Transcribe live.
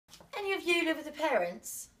any of you live with the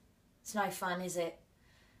parents? It's no fun, is it?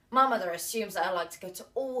 My mother assumes that I like to go to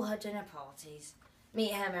all her dinner parties.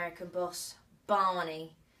 Meet her American boss,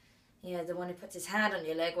 Barney. You know, the one who puts his hand on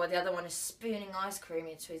your leg while the other one is spooning ice cream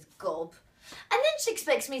into his gob. And then she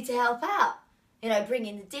expects me to help out. You know, bring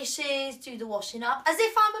in the dishes, do the washing up, as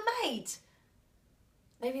if I'm a maid.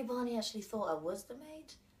 Maybe Barney actually thought I was the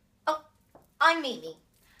maid. Oh, I'm Mimi,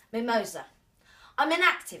 Mimosa. I'm an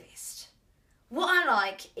activist. What I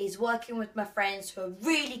like is working with my friends who are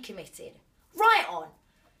really committed. Right on.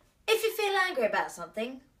 If you feel angry about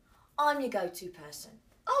something, I'm your go-to person.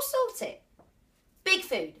 I'll sort it. Big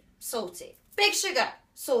food, sort it. Big sugar,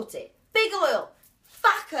 sort it. Big oil,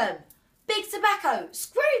 fuck 'em. Big tobacco,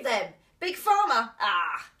 screw them. Big pharma,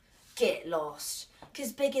 get lost.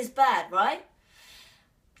 'Cause big is bad, right?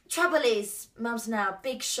 Trouble is, Mum's now a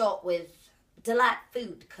big shot with Delight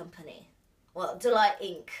Food Company. Well, Delight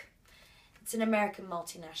Inc. It's an American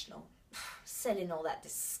multinational. Selling all that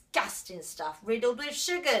disgusting stuff riddled with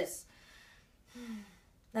sugars.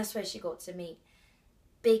 That's where she got to meet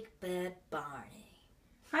Big Bad Barney.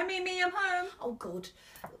 Hi, Mimi, I'm home. Oh, God.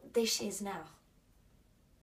 There she is now.